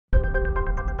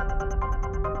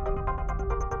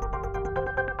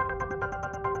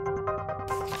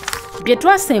bye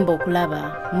twasemba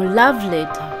okulaba mu love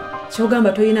letter.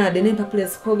 Kyogamba toyina ade n'empapula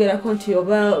ezikwogerako nti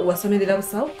oba wasomerera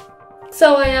busawo?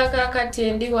 Sawa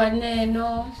yakakati ndi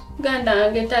waneeno ganda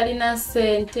wange talina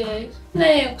ssente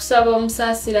naye nkusaba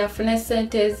omusaasira afune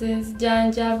ssente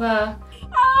ezinzijanjaba.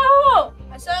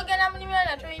 Asogera mu nimero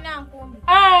na toyina nkumbi.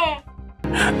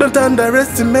 Don't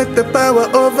underestimate the power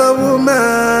of a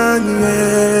woman,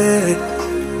 yeah.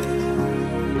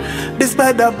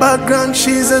 Despite the background,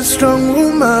 she's a strong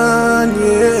woman,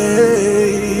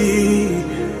 yeah.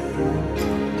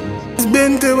 She's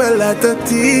been through a lot of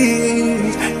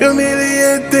things,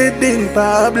 humiliated in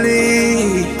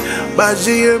public, but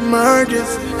she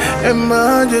emerges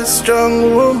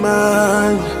strong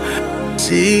woman.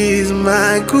 She's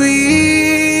my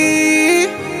queen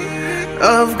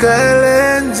of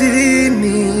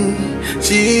Kalenjini.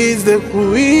 She's the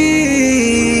queen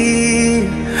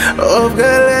of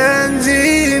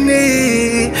Kalenjini.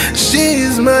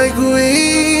 She's my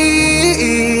queen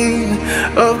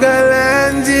of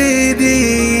Kalenjini.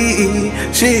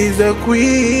 She's the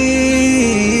queen.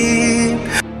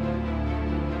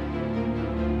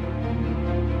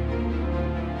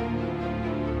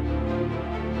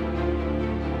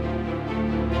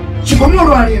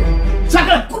 Chikomoro alio.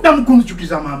 Sakala kuda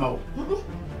mkunzukiza mama wo.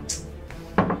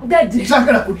 Daddy.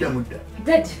 Sakala kuda muda.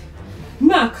 Daddy.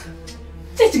 Mark.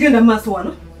 Chechigenda maso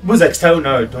wano. Buza kitayo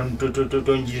nawe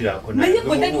tonjirira ko na. Naye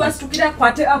ko daddy wasitukira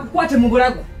kwate mu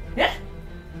bulago.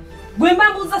 Gwe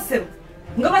mbambuza sero.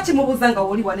 Ngaba kimubuza nga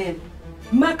oli wanene.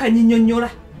 Mark anyinyonnyola.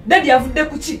 Daddy avudde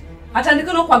kuki?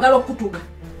 Atandika n'okwagala okutuga.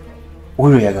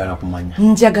 Oyo yagala kumanya.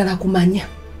 Njagala kumanya.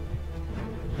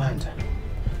 Manda.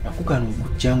 Nakugana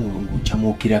okujjangu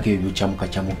ngukyamukirako ebyo kyamuka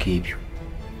ebyo.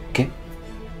 Okay?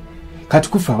 Kati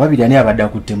kufa babiri ani abadde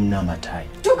akutte mu n'amatayi.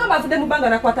 Kyogamba avudde mu bbanga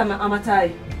nakwata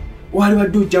amatayi. Wali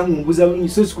badde ojjangu mbuza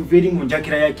nsozi kuva eri mu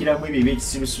njakira yakiramu ebyo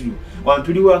ebyekisirusiru.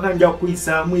 Wantuli wakanja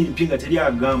kuyisaamu empi nga teri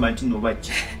agamba nti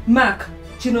nobaki. Mark,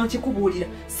 kino nkikubuulira.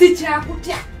 Si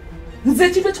kyakutya. Nze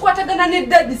kintu kikwatagana ne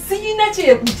daddy siyina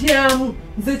kyekutyamu.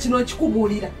 Nze kino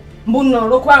nkikubuulira. Mbuno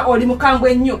lokwa oli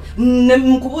mukambwe nnyo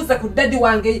nkubuuza ku daddy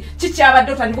wange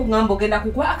kikyabadde otandika okugamba ogenda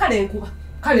kukwa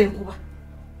kale nkuba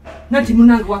nati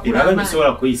munange wakula ama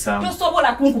tosobola kuyisaamu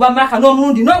tosobola kunkuba Mark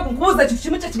n'omulundi n'okunkubuuza kitu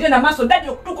kimu kyekigenda maaso daddy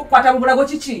okutuuka okukwata mu bulago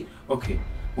kiki. Okay,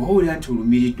 oba nti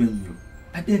olumiriddwa nnyo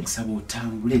badde nkusaba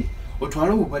otambule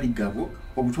otwale obubaligabo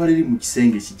obutwale eri mu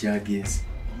kisenge ekijjagenzi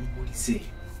omubuulize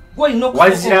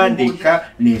wazirandika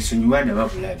n'ensonyiwa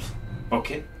ndababulabi.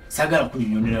 Okay, sagala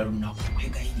kunnyonnyola lunaku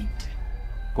kwegayiridde.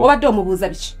 Obadde omubuuza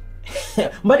biki?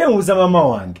 Mbadde mubuuza mama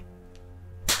wange.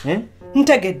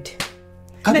 Ntegedde.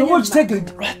 Kati oba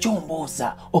okitegedde lwaki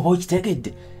ombooza? Oba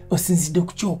okitegedde osinzidde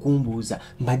ku kyokumbuuza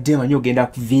mbadde manyi ogenda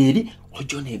kuva eri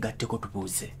ojjo neegatteko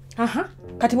tubuuze.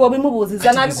 Kati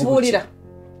bw'obimubuuziza n'abikubuulira?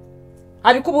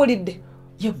 Abikubuulidde?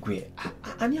 Yeggwe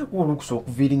ani akuwa olukusa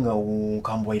okuva eri nga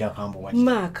kambuwaira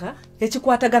Mark,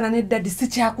 ekikwatagana ne daddy si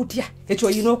kyakutya ekyo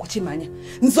olina okukimanya.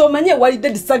 Nze omanye wali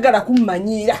daddy sagala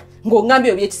kummanyiira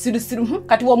ng'ongambye ebyekisirusiru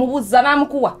kati bw'omubuuziza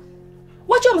n'amukuwa.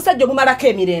 Waki omusajja omumalako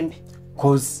emirembe?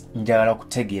 Cause njagala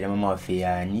kutegeera mama waffe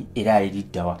yaani era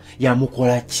aliriddawa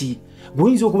yamukola ki?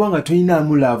 Bw'oyinza okuba nga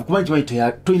tolinaamu laavu kuba nkimanyi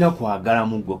tolina kwagala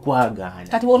mu ggwe kwagaana.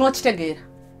 Kati bw'onookitegeera?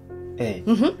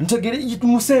 Ntegeere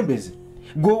tumusembeze.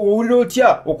 Gwe owulira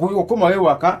otya okomawo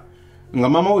ewaka nga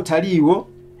mama wo taliiwo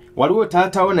waliwo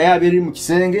taatawo naye abeera mu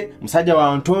kisenge musajja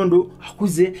wa ntondo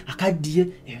akuze akaddiye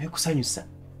ebikusanyusa.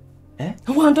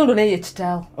 Wantondo naye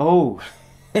yekitaawo.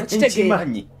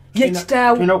 Nkimanyi.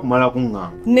 Yekitaawo. Tulina okumala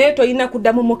kuŋŋamba. Naye tolina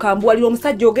kuddamu mukambuwalira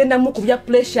omusajja ogenda mukubya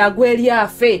pressure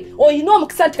agw'eryafe. Oyina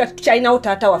omukisa nti kati tukyalinawo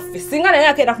taata waffe singa naye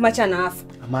akeera ku makya n'afa.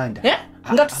 Amanda.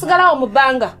 Nga tusigalawo mu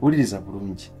bbanga. Wuliriza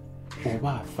bulungi.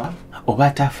 Oba afa oba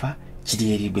tafa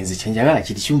kiri eri gwenze kyenjagala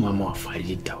kiri kimu mama waffe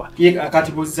aliriddawa. Ye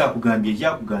akati bozza akugambye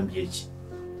eki?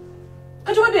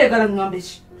 Kati wadde oyagala ngamba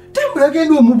eki? Tambula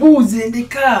genda omubuuze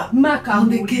ndeka. Mark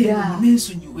ambulira.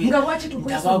 Mensonyiwe. Nga lwaki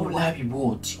tukwesa bulabi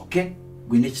bwoti, okay?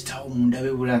 Gwe nekitawo mu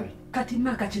ndabe bulabi. Kati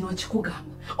Mark kino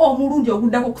nkikugamba. Omulundi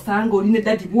oguddako okusanga oli ne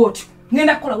daddy bwotyo.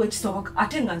 Ngenda kukolawo ekisoboka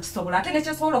ate nga nkisobola ate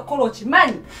nekyasobola okukola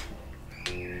okimanyi.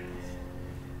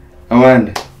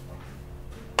 Amanda.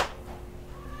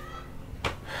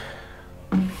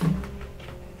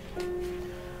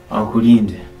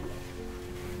 Akulinde.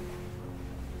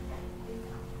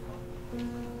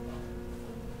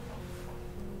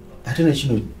 Ate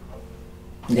nekino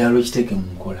njalo ekiteeke mu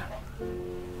nkola.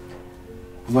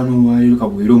 Kuva n'olwaleero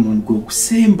kabwera omuntu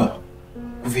gw'okusemba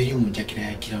kuva eri mu njakira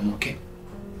yakiramu, okay?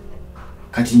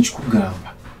 Kati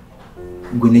nkikugamba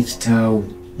gwe ne kitaawo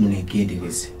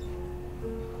munegendereze.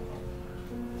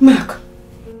 Mark,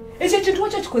 ekyo ekintu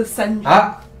wakyo kikozesa nnyo.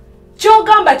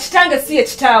 Kyogamba kitange si ye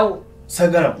kitaawo.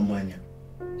 Sagala kumanya.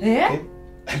 Eh?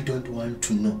 I don't want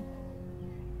to know.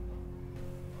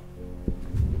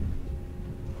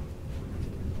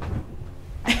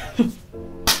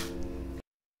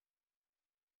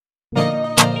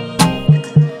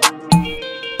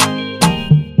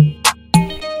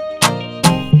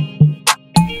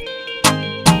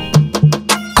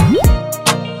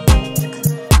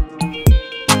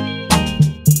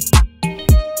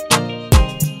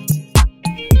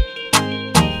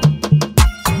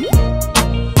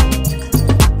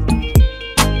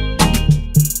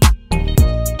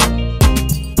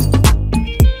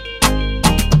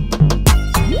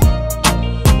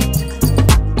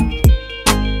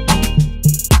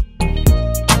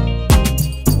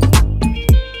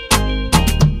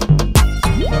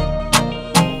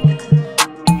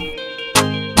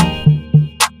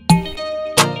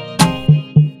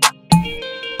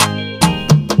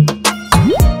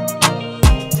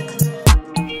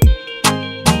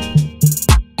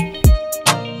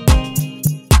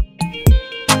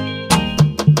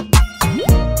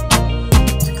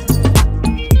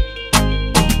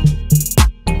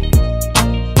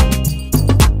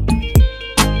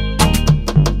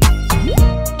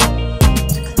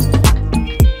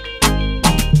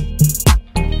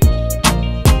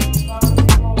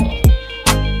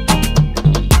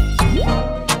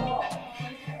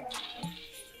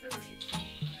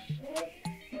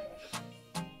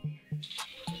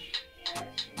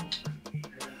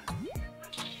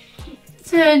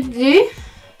 Teddy?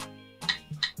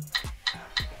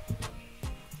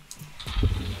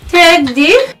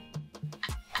 Teddy?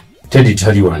 Teddy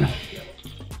Taliwana.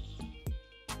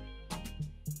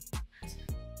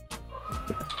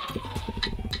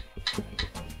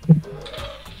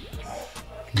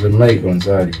 The Michael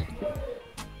Gonzalez.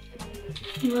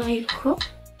 Michael?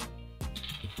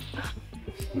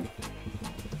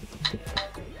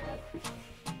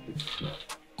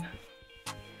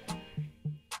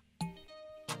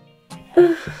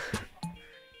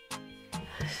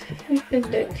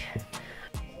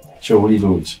 Chowli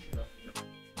Lodge.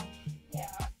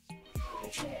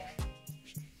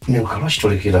 Ne ukamashi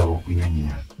tolekera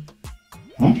okunyanya.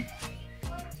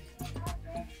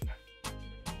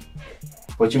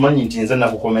 Okimanyi nti nze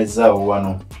nakukomezaawo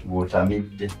wano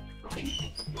bw'otamidde.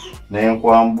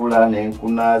 Nenkwambula,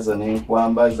 nenkunaaza,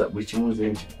 nenkwambaza buli kimu nze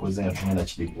nkikukoze nga tumena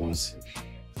kiri ku nsi.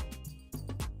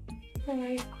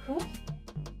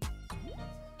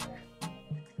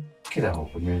 Kera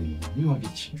okunyanya, niwa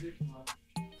biki?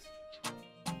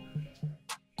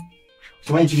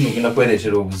 Kimanyi kino ogenda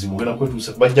kwereetera obuzibu, ogenda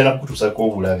kwetuusa, bajja na kutuusako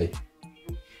obulabe.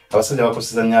 Abasajja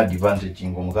bakoseza nnyo advantage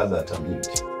ng'omukazi atamidde.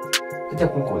 Bajja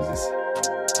kukozesa.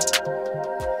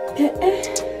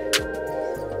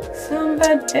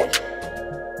 Somebody.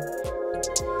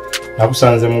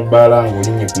 Nakusanze mu bbaala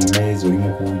ng'olinnye ku mmeeza oli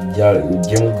mu kujja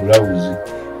ogyemu bulawuzi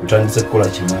otandise kukola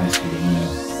kimansi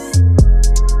nnyo.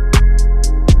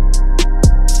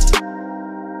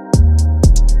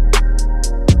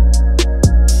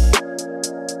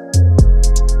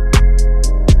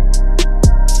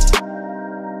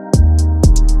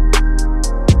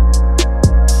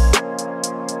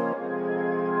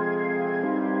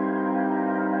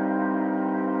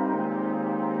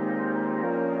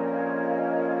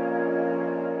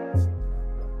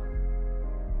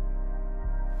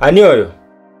 Ani oyo?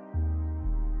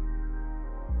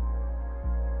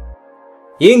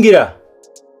 Yingira.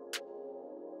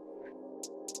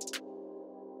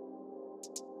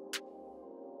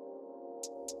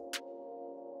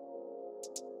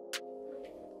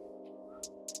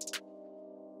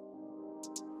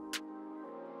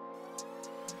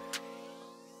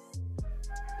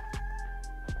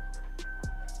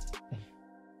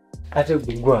 Ate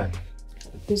gugwani.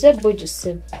 Nze Buju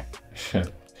ssebo.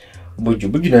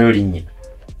 Buju nayo linnya.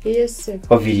 Yes, sir.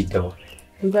 Oviriddewo.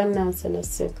 Mba nansana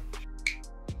ssebo.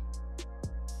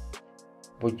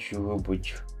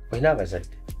 Buju. Olina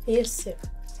abazadde? Yes, sir.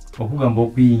 Okugamba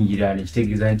okuyingira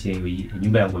nekitegeeza nti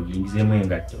ennyumba yange ogiyingizeemu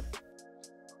engatto.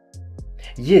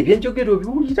 Ye ebyenjogera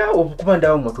obiwulira okuba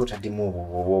ndawo moto otaddemu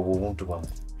obuntu bwamu.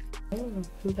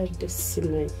 Mbadde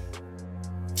simanyi.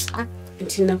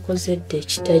 Nti nakozedde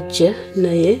ekitajja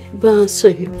naye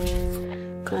bansonyiwa.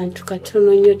 Kantu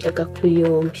katono nnyo ddaka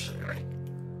kuyombi.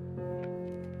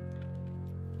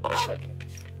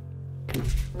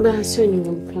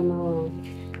 Bansonyiwa mukama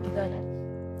wange.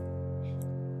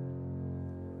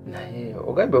 Naye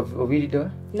ogambye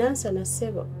oviiriddewa? Nansana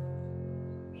ssebo.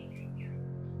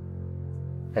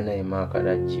 Naye maaka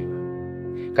najjiba.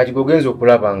 Kati gogenza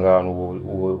okulaba nga wano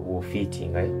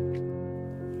wofiitinga.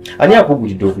 Ani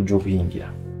akugulidde okujja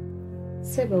okuyingira?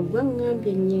 Sebo gwe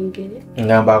ngambye nyengere.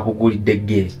 Ngamba akugulidde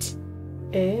gate.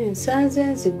 Nsanze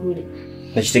nzigule.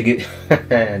 Nakitege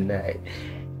naye.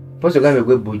 Poso gambe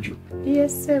gwe bujju.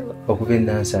 Yes sebo. Okuva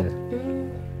enansana.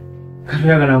 Kati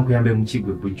oyagala nkuyambe mu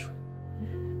kigwe bujju.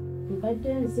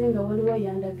 Mbadde nzenga waliwo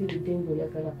yandagiridde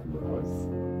ng'oyagala ku mukozi.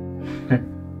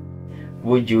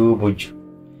 Bujju.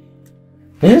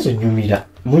 Naye nze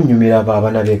munnyumira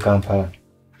abaana b'e Kampala.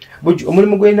 Bujju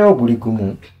omulimu gw'enaawo guli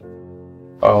gumu.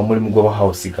 Omulimu gw'oba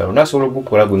house girl nasobola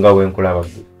okugukola gwe nga wenkulaba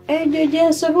gwe. Egyo gye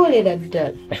nsobolera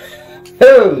ddala.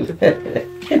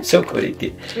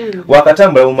 Sokoleke.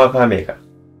 Wakatambula mu maka ameka?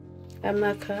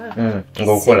 Amaka.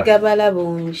 Ng'okola. Sigabala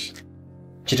bungi.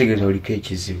 Kitegeeza oliko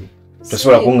ekizibu.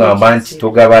 Tosobola kuŋŋamba nti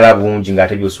togabala bungi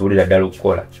ng'ate by'osobolera ddala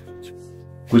okukola.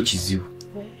 Gwe kizibu.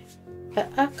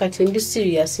 Kati ndi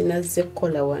serious nazze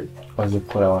kukola wano. Wazze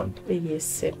kukola wano?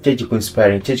 Yes. Kiki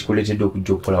ku-inspiring, kiki kuleetedde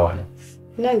okujja okukola wano?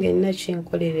 Nange nina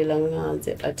kyenkolerera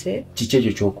nganze ate. Kiki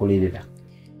ekyo ky'okolerera?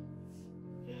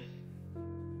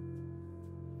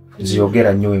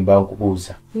 Ziyogera nnyo wemba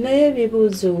nkubuuza. Naye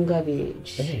ebibuuzo nga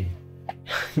bingi.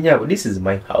 Yeah, this is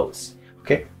my house,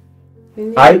 okay?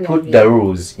 I put the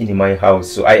rules in my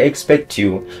house, so I expect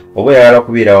you, oba oyagala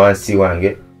kubeera wansi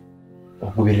wange,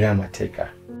 okugoberera amateeka.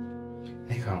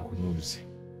 Leka nkubuuze.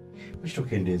 Lwaki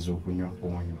tokendeeza okunywa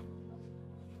kunywa?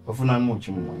 Ofunamu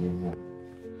ki mu mwoyo?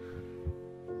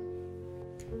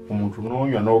 Omuntu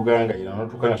n'onywa n'ogangayira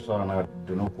n'otuukana ssaawa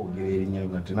n'atudde n'okwogera erinnya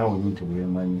nga tenaawe nti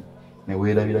bwemanyi ne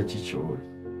weerabira kikyoli.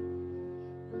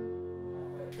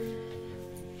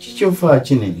 Kikyofa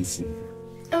kinensi.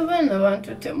 Abaana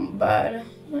bantute mu bbaala.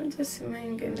 Ate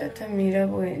simanyi ngenda tamira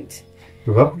bwenti.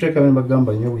 Bwe bakuteeka be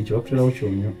bagamba nnyo buli kye bakuterawo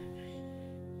kyonywa.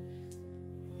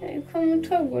 Ku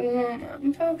mutwe guno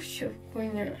mpa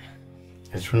kuky'okunywa.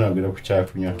 Ekitunagera ku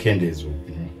kyakunywa kendeeza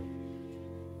okunywa.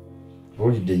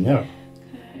 Owulidde nnyo?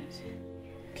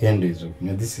 Kendeeza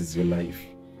okunywa. This is your life.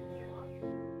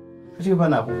 Kati bwe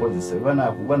banaakukozesa, bwe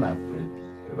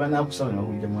banaakusaba ne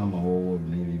bakugyamu amawoowo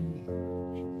n'ebibu.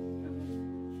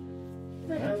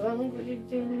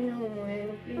 Bangulidde nnyo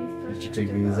omwenge.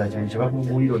 Ekitegeeza kino kye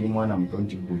bakugulira oli mwana muto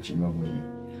nti gwe okinywa bwenyo.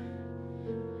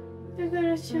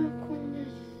 Njagala kyakunywa.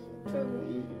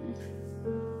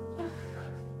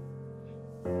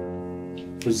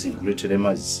 Tuzinguletere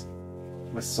mazzi.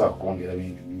 Basobola kwongera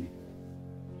bintu bingi.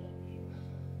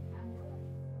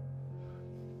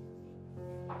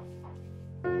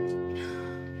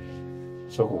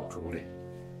 Sooka otuule.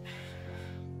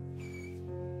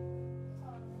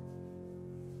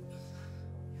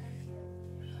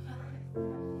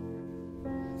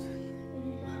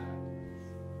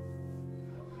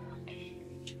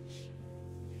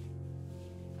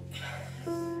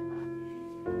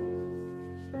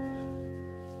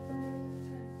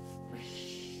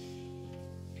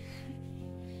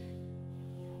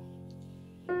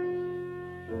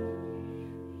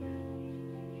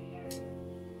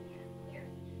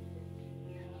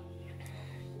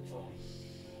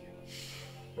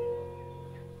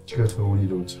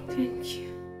 Thank you.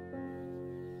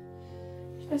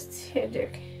 Just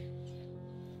headache.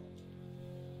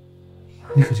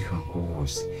 Nikati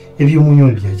kankubuuze.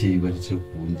 Ebyomunywa byaki ebibalete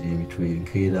okuwunjira emitwe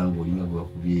enkeera ng'olina gwe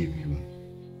bakubye ebyo?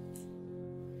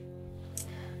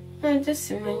 Ate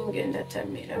simanyi ngenda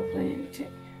tamira bwenti.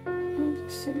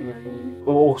 Simanyi.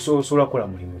 Osobola kukola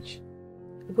mulimu ki?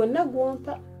 Gwonna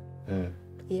gwompa.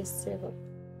 Yes sebo.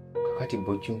 Kakati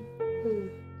bujju.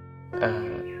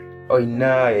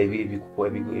 Oyina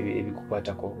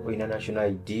ebikukwatako, oyina national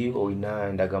ID, oyina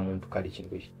endagamuntu kale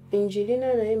kintu ekyo.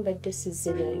 Njirina naye mbadde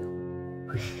sizze nayo.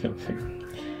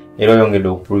 Era oyongedde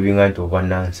okuprovinga nti oba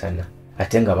nansana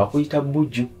ate nga bakuyita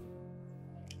bujju.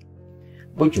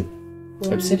 Bujju,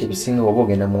 ebiseera ebisinga oba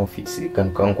ogenda mu ofiisi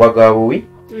kankwaga buwi,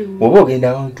 oba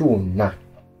ogenda abantu wonna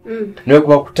naye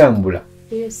kuba kutambula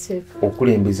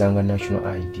okulembezanga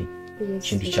national ID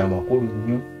kintu kyamakulu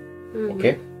nnyo.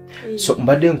 Okay? So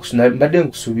mbadde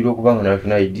nkusuubira okubanga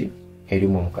national ID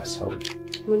erimu omukasawo.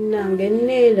 Munnange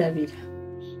neerabira.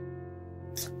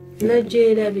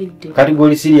 Nagyerabidde. Kati gwe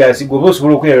oli serious gwe oba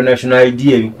osobola okwera national ID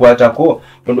ebikwatako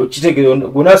kitegeeza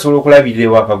gonna asobola okulabirira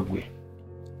ewaka ggwe.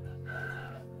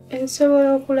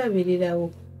 Nsobola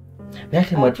okulabirirawo. Naye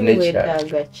ate mwatu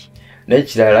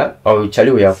n'ekirala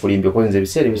kyali we yakulimbye kuba nze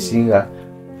ebiseera ebisinga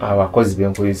abakozi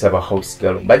benkozesa ba house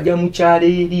girl bajja mu kyalo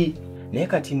eri. Naye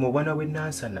kati mu bwana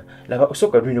bw'ennansana laba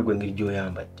osooka tulina gwengeri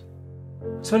gy'oyambadde.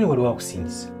 Simanyi waliwo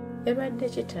akusindisa. Ebadde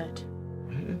ki taata?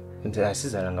 Nze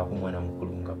asizalanga ku mwana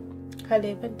mukulu nga gwe.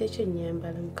 Kale ebadde ki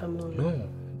ennyambala mukama wange? No,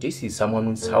 this is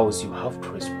someone's house. You have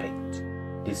to respect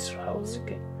this house,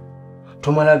 okay?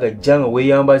 tomalaga janga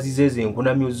weyambazize ze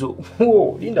nkunamyozo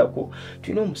lindako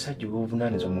tulina omusajja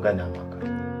w'obuvunaanyizibwa omuganda amaka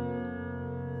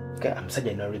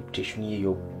amusajja alina reputation ye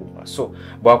y'obukuuma so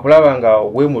bw'akulaba nga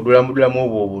weemudulamu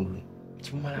obwo obuntu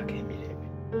kimumalako emirembe.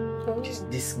 It is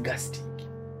disgusting.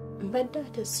 Mbadde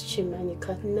ate sikimanyi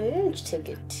kati naye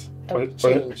nkitegedde.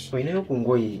 Olinayo ku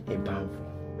ngoye empanvu.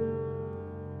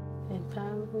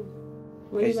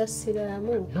 Muli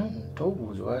basiraamu? No,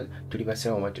 tobuuzibwa tuli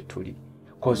basiraamu oba tetuli.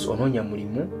 Because onoonya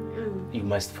mulimu, you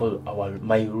must follow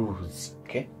my rules.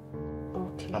 Okay?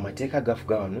 Amateeka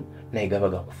gafuga wano naye gaba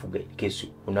gakufuga kesu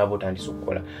onaaba otandise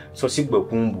okukola. So si gwe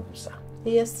kumbuuza.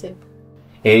 Yes, sir.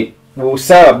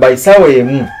 By sawa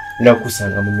yemu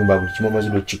nakusanga mu nyumba buli kimu omaze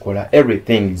okukikola.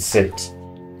 Everything is set.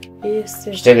 Yes,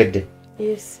 sir. Kitegedde?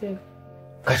 Yes, sir.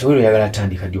 Kati weero oyagala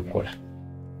tandika ddi okukola?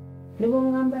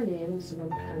 Nebongamba leero zino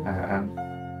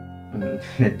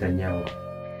nedda nyawo.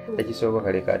 Ekisooka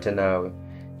kaleka ate naawe.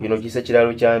 Bino kisa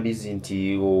kiralo kya mbizi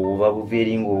nti oba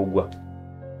buveeri ng'ogwa.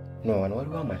 No, wano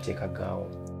waliwo amateeka gaawo.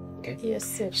 Okay?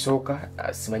 Yes, sir. Kisooka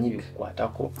simanyi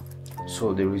bikukwatako.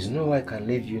 So there is no way I can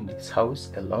leave you in this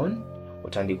house alone.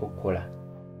 Otandika okukola.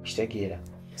 Kitegeera?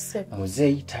 Yes, sir.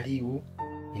 Muzeeyi taliiwo.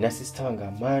 Nina sisita wange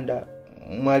Amanda.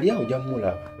 Mwali awo ojja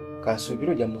mulaba.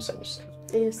 Kansuubira ojja musanyusa.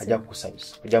 Yes, ajja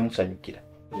kukusanyusa. Ojja musanyukira.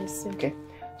 Yes, sir. Okay?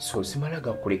 So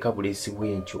simalaga kuleka buleesi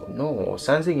bw'enkyo. No,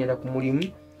 osanze ngenda ku mulimu.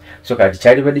 So kati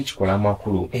kyali badde kikola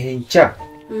amakulu. Enkya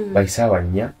bayisaawa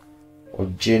 4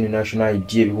 ojje ne national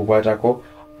ID ebikukwatako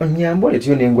onyambole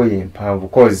tiyo n'engoye empanvu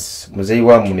cause muzeeyi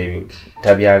wa mune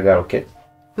tabyagala. Okay?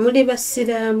 Muli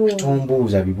basiraamu.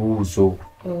 Tombuuza bibuuzo.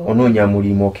 Onoonya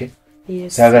mulimu. Okay?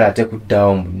 Yes. Saagala ate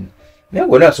kuddawo mbu naye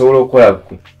gonna asobola okukola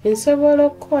kwe. Nsobola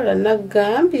okukola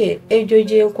nagambye ebyo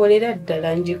gye nkolera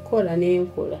ddala ngikola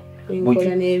n'enkola.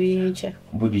 Nkola n'ebinkya.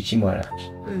 Bujju kimala.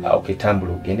 Okay,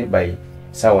 tambula ogende by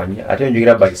sawa 4 ate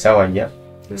onjogera by sawa 4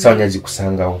 sawa 4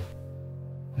 zikusangawo.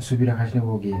 Nsuubira kati ne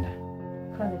bw'ogenda.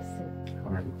 Kale sir.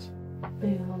 Alright.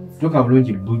 Tuka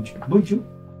bulungi bujju. Bujju?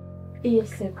 Yes,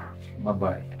 sir. Bye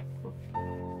bye.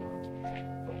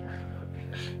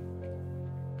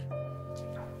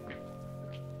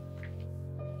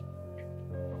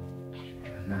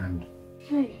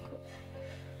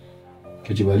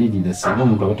 Kekibalirira singa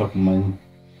omuntu abatakumanyi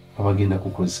abagenda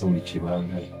kukozesa buli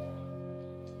kyebaagala.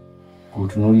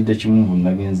 Kutunuulidde kimu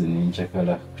bunnagenze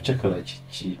n'enkyakala. Kukyakala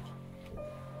kiki?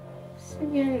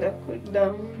 Sigenda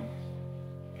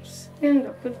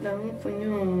kuddamu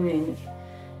kunywa omwenge.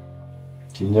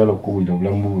 Kinjala okubuulira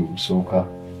obulamu bwe busooka.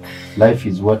 Life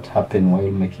is what happened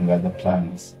while making other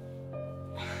plans.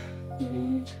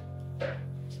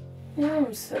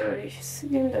 I'm sorry,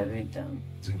 sigenda biddamu.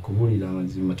 Nkubuulira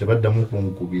amazima tebaddamu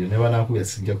kunkubira ne banankubira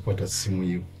sijja kukwata ssimu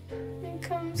yo.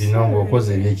 Bino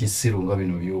ng'okoze ebyekisiru nga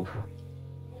bino by'oko.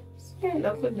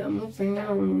 Sigenda kuddamu kunywa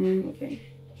omwenge.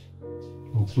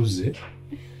 Okuze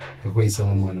okweyisa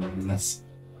omwana w'Amanase.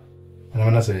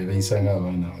 Amanase beeyisa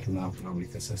ng'abaana abato n'akula buli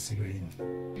kasasiro yenna.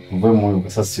 Muve mwoyo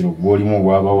kasasiro gw'olimu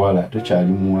obw'abawala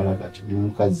tokyali muwala kati oli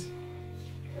mukazi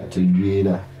kati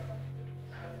ejwera.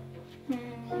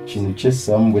 Kino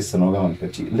kyessamu bwessa n'ogamba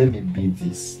kati let me be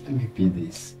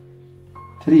this.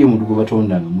 Teriyo omuntu gwe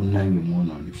batonda nga munnange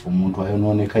mwononefu. Omuntu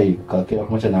ayonooneka yekakera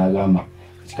kumakya n'agamba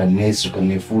kati kanneesuka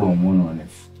neefuula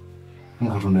omwononefu.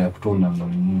 Nga Katonda yakutonda nga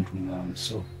muntu ngaamu.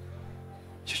 So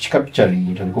kyo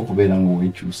kikapitalinga otandika okubeera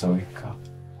ng'oweekyusa wekka.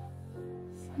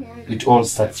 It all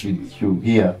starts with you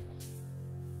here.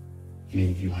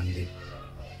 Maybe one day.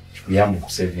 Kikuyamba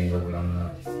okusevinga obulamu.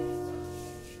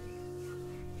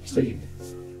 Kitegeere?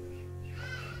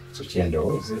 So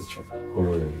kyendowooza ekyo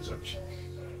olowooza ki?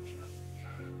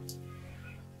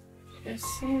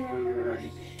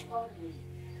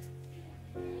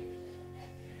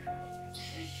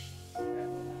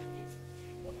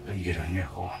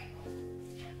 Oyigeranyeko.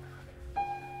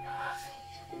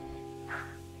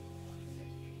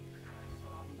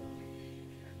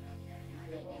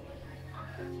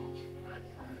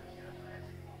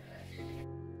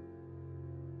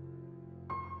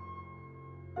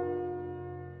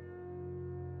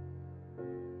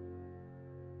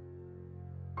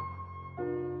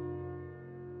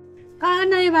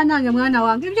 Naye banange mwana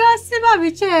wange byosiba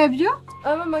biki ebyo?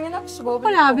 Mama ngenda kusiba obuko.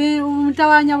 Olabe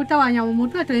butawanya mu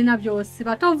mutwe tolina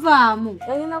byosiba tovaamu.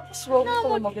 Ngenda kusiba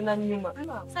obuko magenda nyuma.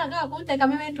 Saga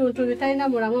kuntekamu ebintu bitalina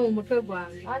mulamu mu mutwe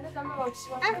gwange.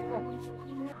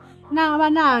 Na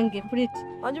banange pretty.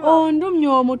 Ondumye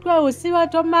omutwe usiba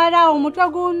tomala omutwe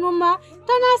gunuma.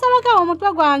 Tonasabaka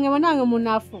omutwe gwange banange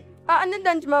munafu.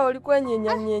 Nedda njima oli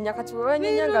kwenyenya kati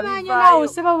wenyenya nga bivaayo. Nawe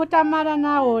usiba butamala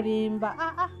nawe olimba.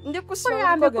 Ndi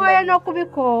kusiba koye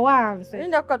n'okubikoowa nze.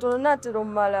 Linda katono natero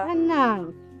mmala.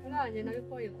 Nange. Nanye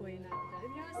nalikoye kwena.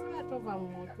 Ebyo siba tova mu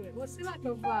mutwe. Osiba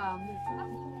tovaamu.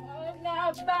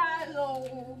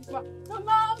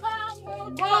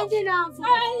 Wangi nanfu.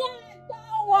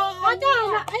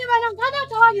 Atana, ayibana ngana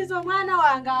tawanyiza omwana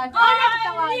wange ate.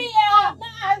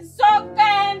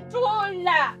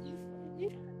 Masokentula.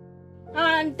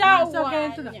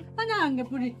 Masokentula. Anange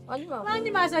puli.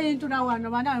 Mani masokentula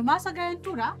wano banawe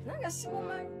masokentula. Nanga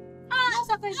simumanyi.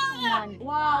 Masokentula.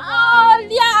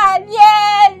 Lyeli.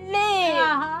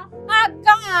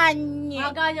 Aganye.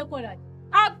 Aganye kola.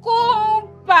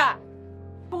 Akumpa.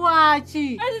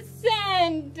 Wachi.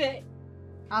 Sente.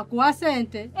 Akuwa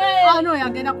sente? Ano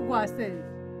yagenda kukuwa sente.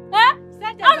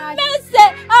 Sente amese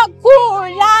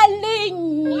akula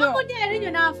linyo. Akudde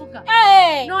linyo nafuka.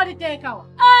 N'oliteekawa.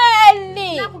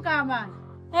 Eli. Nakugamba nti.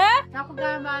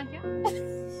 Nakugamba nti.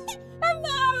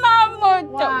 Mama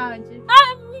moto. Wangi.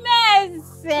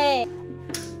 Amese.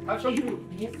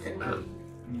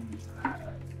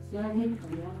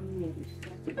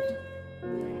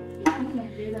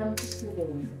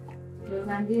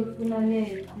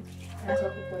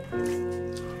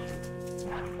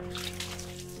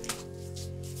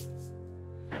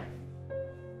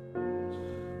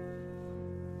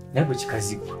 Nabwe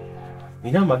kikazigwa.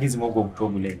 Nina amagezi mogo obuto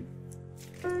obunene.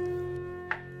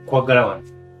 Kwagala wano.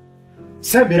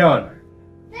 Sabira wano.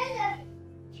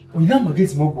 Nina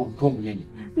amagezi mogo obuto obunene.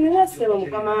 Nina sebo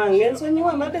mukama wange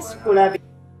ensonyiwa amate sikulabe.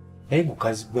 Naye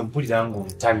gukazi gwe mpulira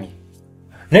ng'ontamye.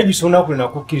 Naye bisona kulina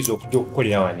kukkiriza okujja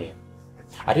okukolera wano.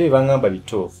 Ate bwe bangamba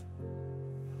bituufu.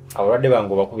 Abalwadde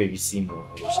bange obakuba ebisiimu.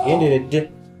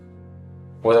 Kigenderedde.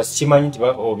 Oza sikimanyi nti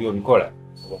obi obikola.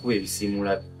 Obakuba ebisiimu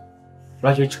labi.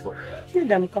 Lwaki okikola?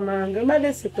 Kida mukama wange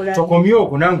mbadde sikulabe. Tokomye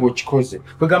okwo nange okikoze.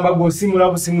 Kwegamba gw'osiimula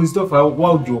busiimuzi tofa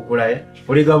wawujja okola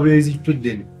olega bulezi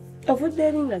tuddene. Ovudde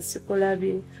eri nga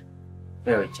sikulabe.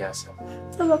 Ewe kyasaba.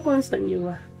 Oba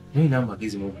kunsonyiwa. Nina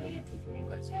amagezi mu bwongo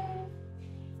omukazi.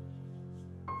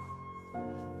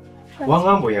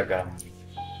 Wangamba oyagala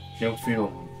nekufunira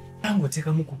omuntu. Nange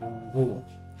oteekamu ku bwongo.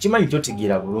 Kimanyi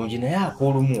totegeera bulungi naye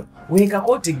ak'olumu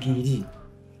weekako otegeeri.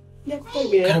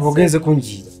 Kale bogenze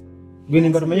kunjiira. Gwe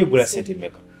nimba tumenye gula sente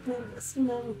mmeka.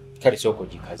 Simanyi. Kale sooka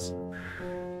ogikazi.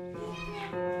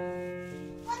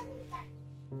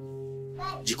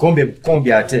 Gikombe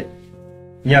bukombe ate.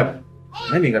 Nyaba.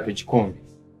 Naye nga tugikombe.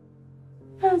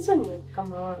 Nsonyiwa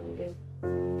mukama wange.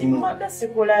 Mbadde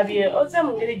sikulabye. Oze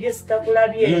mu ngeri gye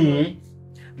sitakulabye.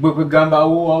 Bwe kwegamba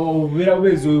obubeera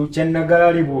bwezo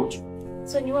kyannagala bwotyo.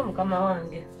 Nsonyiwa mukama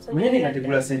wange. Mwenye nga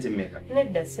tegula sente mmeka?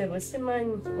 Nedda sebo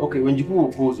simanyi. Okay, wenjikuwa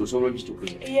okuuza osobola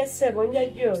ogitukuza. Iye sebo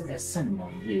njajooza. Sani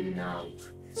mwambiri naawe.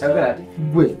 Sagala ati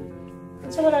gwe.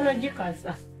 Nsobola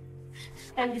n'ogikaza.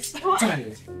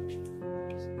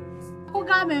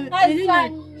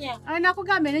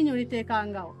 Nakugamba erinnya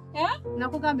oliteekangawo.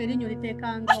 Nakugamba erinnya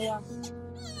oliteekangawa.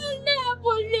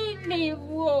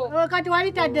 Nebulirivu. Kati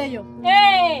walitaddeyo?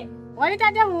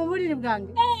 Walitadde mu buliri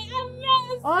bwange?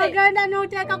 Ogenda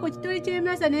n'oteeka ku kituli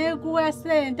ky'emmese n'ekuwa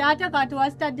ssente ate kati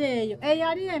wasitaddeeyo.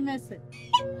 Eyali emmese.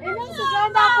 Emmese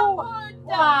genda kuwa.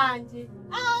 Wangi.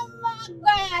 Amago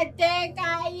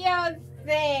yateekayo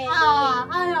ssente.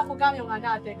 Nakugambye nga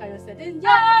naateekayo ssente.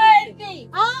 Andi.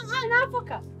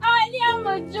 Nafuka. Ali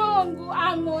omuzungu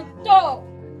amuto.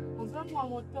 Omuzungu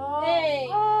omuto.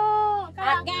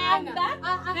 Agamba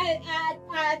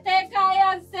ateekayo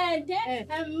ssente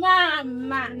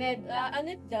mama.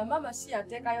 Nedda mama si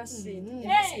yateekayo ssente.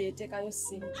 Si yateekayo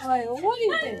ssente.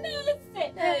 Owulidde?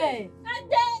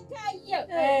 Ateekayo.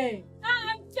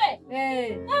 Ampe.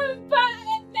 Mpa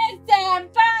emmese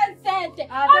mpa ssente.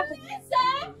 Emmese.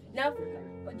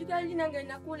 Ojugali nange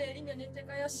nakula erinnya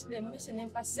neteekayo emmese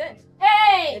nempa ssente.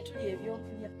 Netuli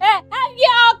ebyokulya.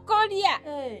 Ebyokulya.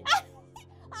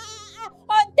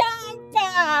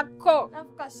 Otampaako.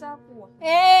 Nafuka saakuwa.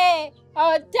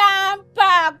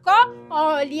 Otampaako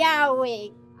olya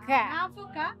weka.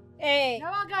 Nafuka?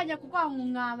 Nawaganya kukuba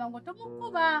muŋŋamba ngo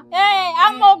tomukuba.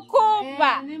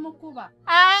 Amukuba. Nimukuba.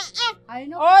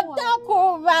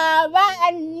 Otakuba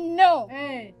banno.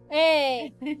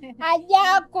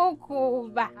 Ajja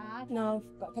kukuba.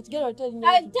 Nafuka. Katigera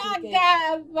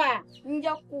otagaba.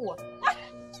 Nja kuwa.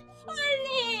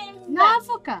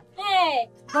 Nafuka?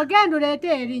 Ogenda oleete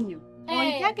erinnya.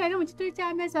 Oliteeka eri mu kituli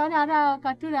ky'emmese wali ali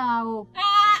akatuli awo.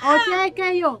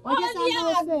 Oteekeyo.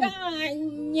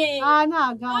 Aganye.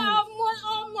 Aganye.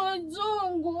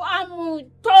 Omuzungu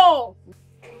amuto.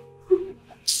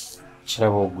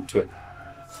 Kiraba ogutwe.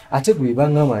 Ate gwe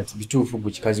bangamba nti bituufu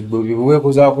gwe kikazi gwe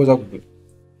bweweekozaakoza gwe.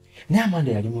 Naye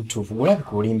Amanda yali mutuufu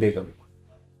olabika olimbeeka gwe.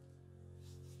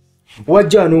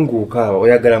 Wajja wano ng'okaawa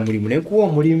oyagala mulimu ne nkuwa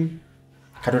omulimu.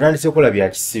 Kati otandise kukola bya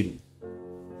kisiru.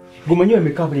 Gumanyi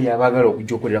bameka buli yabagala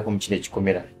okujja okukolerako mu kino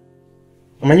ekikomera.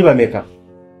 Omanyi bameka?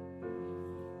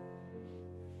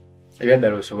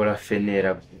 Ebyaddala osobola ffene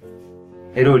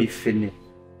era oli ffene.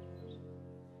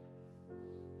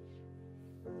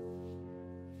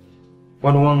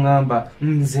 Wano wangamba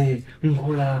nze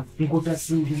nkola nkota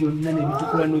singi byonna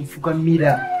nebitukola n'obifuka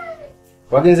mira.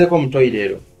 Wagenzeko omutoyi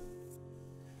leero.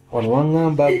 Wano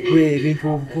wangamba gwe ebintu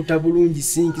obukuta bulungi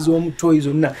sinki z'omutoyi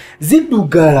zonna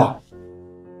ziddugala.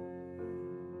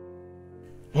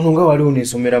 Wano nga waliwo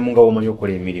neesomeramu nga womanyi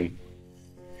okola emirimu.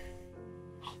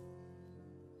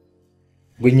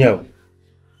 Gwe nnyabo.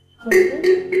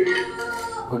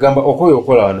 Kwegamba okoyo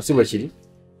okola wano si bwe kiri?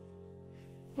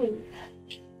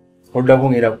 Odabo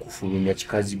ngera kufulumya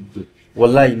kikazi bwe.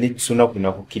 Wallahi nekisona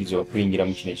kunakukkiriza okuyingira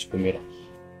mu kino ekikomera.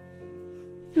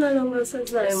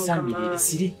 Sambire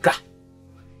sirika.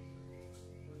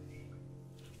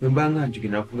 Mbanga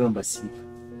njugina kugamba sirika.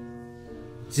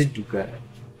 Ziddugala.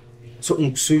 So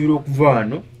nkusuubira okuva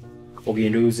wano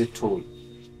ogenda oyoze ettooyi.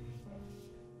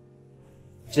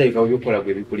 Kirabika byokola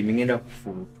gwe bikuli ngenda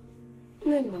kufuluta.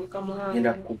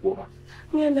 Ngenda kukugoba.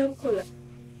 Ngenda kukola.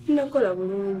 Nakola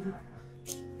bulungi.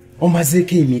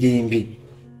 Omazeeko emirembe.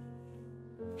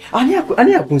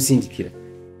 Ani akunsindikira?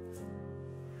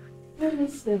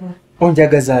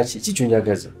 Onjagaza ki? Ki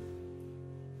kyonjagaza?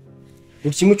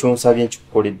 Buli kimu kyonsabye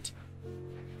nkikukoledde.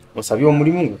 Onsabye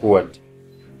omulimu ngukuwadde.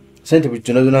 Sente buli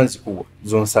kyonna zonna nzikuwa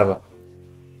zonsaba.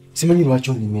 Simanyi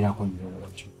lwaki onnemerako nnyo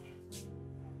lwaki.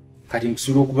 Kati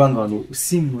nkusuubira okuba nga wano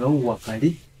osimulawo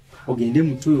wakale, ogende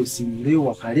mutoyo osimuleyo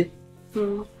wakale,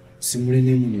 osimule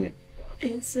n'emunwe.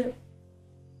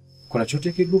 Kola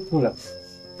ky'oteekeddwa okukola.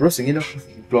 Olwose ngenda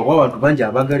kufutula kuba abantu bangi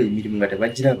abaagala emirimu nga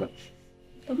tebagiraba.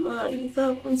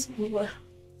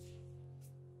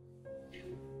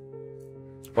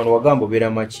 Wano wagamba obeera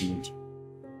makindi.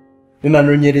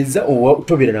 Nonanyereza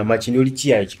tobeera na makindi oli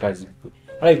kiyaye kikazi.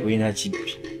 Alabika olina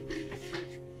kibbi.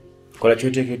 Kola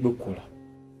ky'oteekeddwa okukola.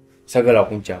 Sagala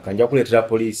kunkyaka nja kuleetera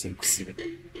poliisi nkusibe.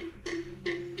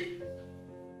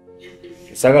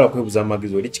 Sagala kwebuza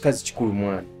amagezi oli kikazi kikulu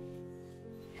mwana.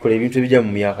 Kola ebintu ebijja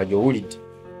mu myaka gy'owulidde.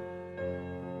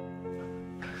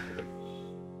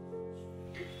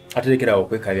 Aterekerawo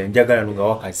okwekabya njagala nga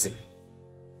wakaze.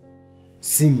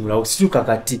 Simulawo situka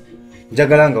kati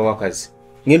njagala nga wakaze.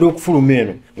 Ngenda okufuluma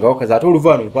eno nga wakaze ate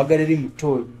oluvaano nkwagala eri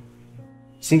mutoyo.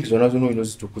 Sinki zonna zonna olina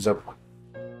ozitukuza bwe.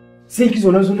 Sinki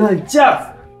zonna zonna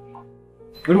nkyafu.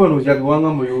 Oli wano ojaga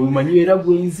wangamba omanyi era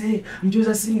gwenze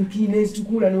njoza sinki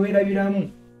nezitukula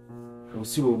neweerabiramu.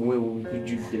 Obusiba obuwe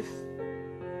bukujjudde.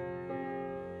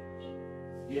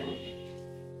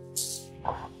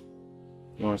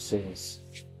 Nonsense.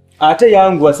 Ate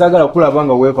yangu asagala kulaba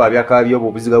nga weepa abyakaabyo obwo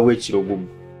obuziga bw'ekiro gumu.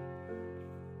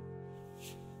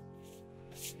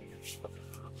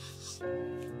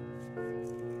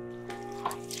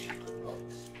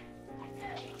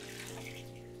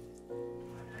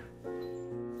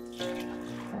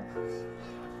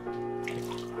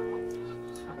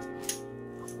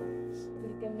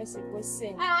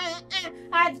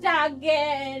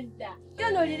 Atagenda.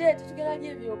 Kano lireete tugenda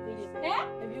by'ebyokulya.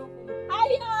 Ebyokulya.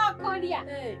 Aliokulya.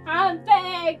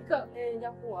 Ampeko.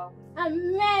 Njakuwa.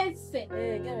 Amese.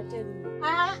 Gana teri.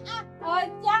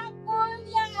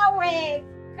 Ojakulya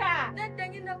weka. Nete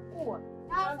ngenda kuwa.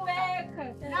 Ampeko.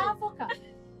 Nafuka.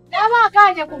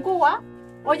 Abakanya kukuwa.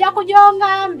 Oja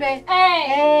kujongambe.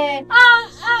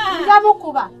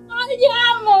 Ngamukuba.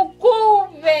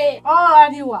 Mukube.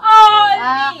 Aliwa.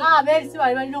 Beri si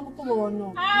bali balina okukuba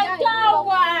ono.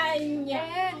 Atawanya.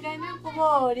 Ngenda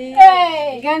kuboli.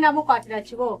 Ngenda mukwatira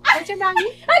kibo. Ekimanyi?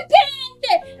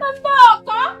 Atende.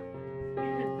 Mboko.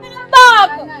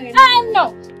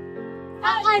 Ano.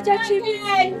 Acha chibi.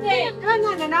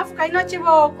 Nana nafuka ino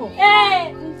kiboko.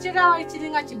 Nchirawo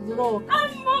ekiringa kibuloka.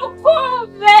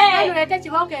 Mukube. Ano leta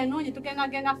kiboko enungi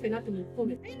tukenga fena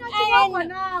tumukube. Ino kiboko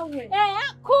nawe.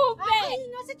 Akube.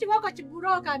 Ino si kiboko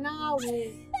kibuloka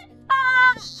nawe.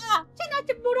 China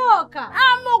kibuloka.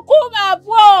 Amukuba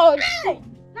bwose.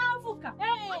 Navuka.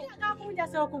 Akakunja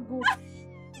so kuguka.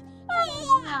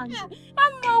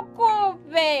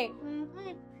 Amukube.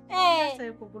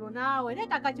 Sasa kugulu nawe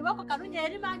leta kachiboko kalunye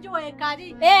eri manji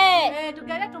wekali.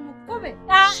 Tugere tumukube.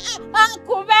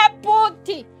 Akube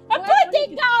puti.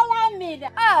 Puti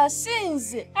kalamira.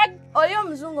 Sinze. Oyo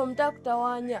mzungu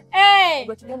mtakutawanya.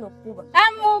 Gwe tugenda okukuba.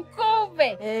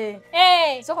 Amukube.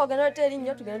 Soko genda oteri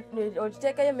nnyo tugenda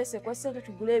otiteekayo mese kwa sente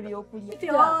tugule ebyokulya.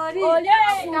 Oli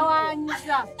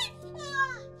tawanyiza.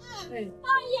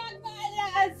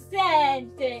 Oyagala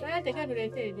sente.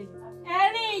 Tekanduleetedde.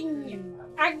 Erinnya.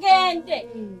 Agende.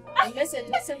 Mese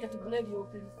tugule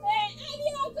ebyokulya.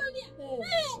 Ebyokulya.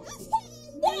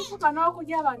 Do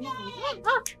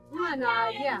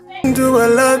a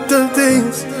lot of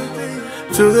things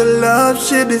to the love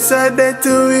she decided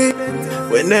to eat.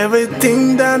 When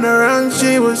everything done around,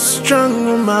 she was strong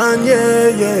woman, yeah.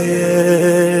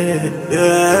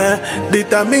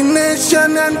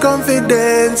 Determination and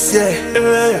confidence,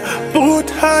 yeah. Put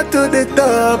her to the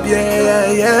top,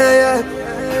 yeah.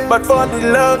 But for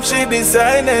the love, she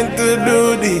decided to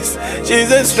do this. She's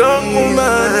a strong woman,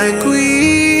 my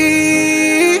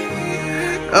queen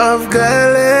of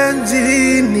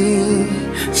Galangini.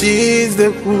 She's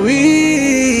the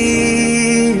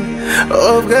queen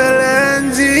of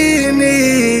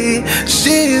Galangini.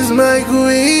 She's my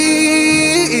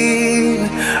queen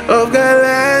of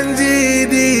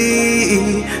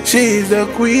Galangini. She's the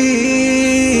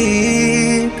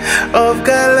queen of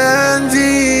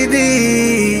Galangini.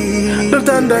 Don't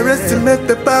underestimate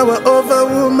the power of a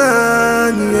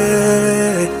woman,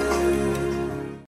 yeah.